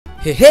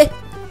Hey,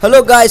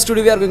 hello guys,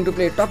 today we are going to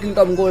play Talking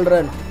Tom Gold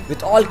Run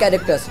with all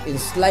characters in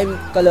slime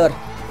color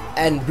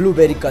and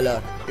blueberry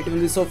color. It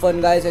will be so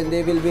fun guys, and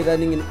they will be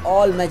running in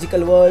all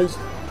magical worlds.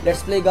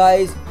 Let's play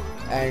guys.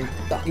 And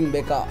Talking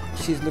Becca,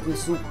 she's looking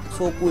so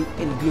cool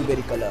in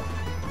blueberry color.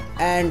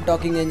 And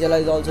Talking Angela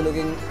is also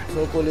looking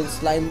so cool in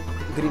slime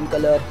green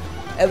color.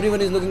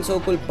 Everyone is looking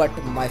so cool, but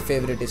my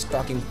favorite is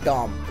Talking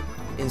Tom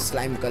in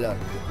slime color.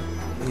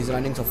 He's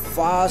running so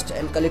fast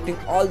and collecting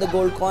all the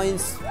gold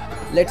coins.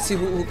 Let's see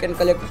who can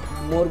collect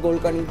more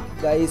gold coins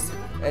guys,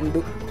 and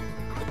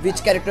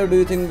which character do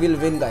you think will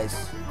win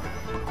guys?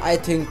 I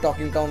think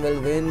Talking Tom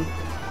will win,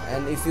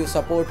 and if you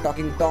support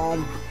Talking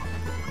Tom,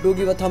 do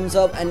give a thumbs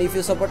up, and if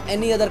you support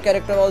any other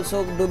character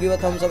also, do give a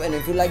thumbs up, and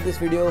if you like this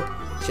video,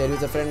 share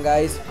with a friend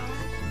guys.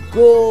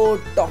 Go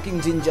Talking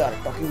Ginger.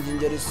 Talking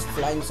Ginger is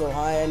flying so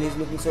high and he's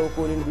looking so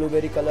cool in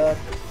blueberry color.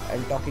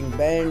 And Talking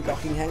Ben,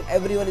 Talking Hank,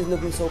 everyone is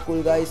looking so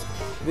cool guys.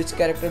 Which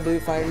character do you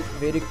find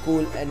very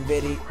cool and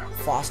very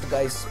fast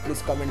guys?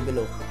 Please comment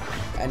below.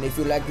 And if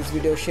you like this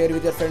video, share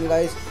with your friend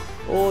guys.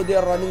 Oh, they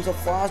are running so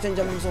fast and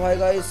jumping so high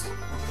guys.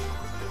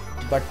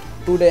 But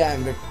today I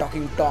am with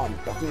Talking Tom.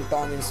 Talking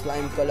Tom in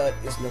slime color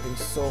is looking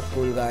so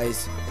cool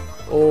guys.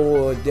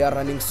 Oh, they are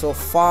running so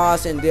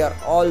fast and they are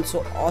all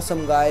so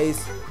awesome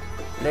guys.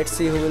 Let's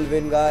see who will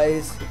win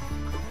guys.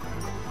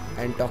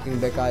 And Talking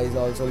Becca is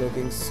also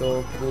looking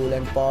so cool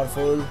and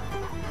powerful.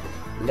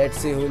 Let's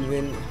see who will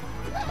win.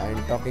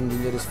 And Talking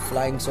Ginger is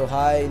flying so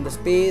high in the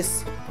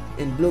space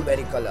in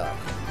blueberry color.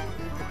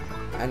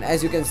 And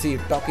as you can see,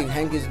 Talking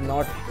Hank is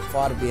not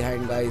far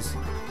behind guys,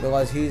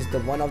 because he is the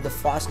one of the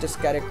fastest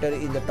character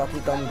in the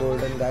Talking Tom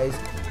Golden guys.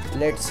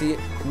 Let's see,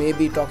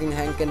 maybe Talking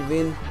Hank can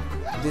win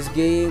this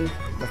game,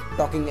 but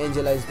Talking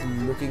Angela is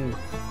looking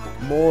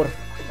more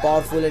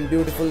powerful and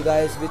beautiful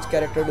guys. Which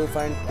character do you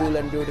find cool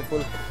and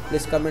beautiful?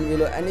 Please comment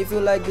below, and if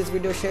you like this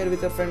video, share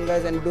with your friend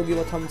guys, and do give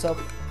a thumbs up.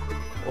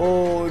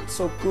 Oh, it's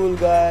so cool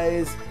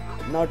guys.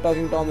 Now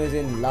Talking Tom is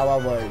in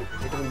lava world.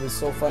 It will be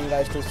so fun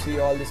guys to see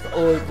all this.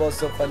 Oh, it was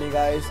so funny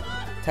guys.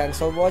 Thanks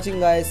for watching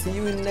guys. See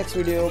you in next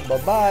video.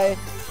 Bye bye.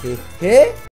 Hey.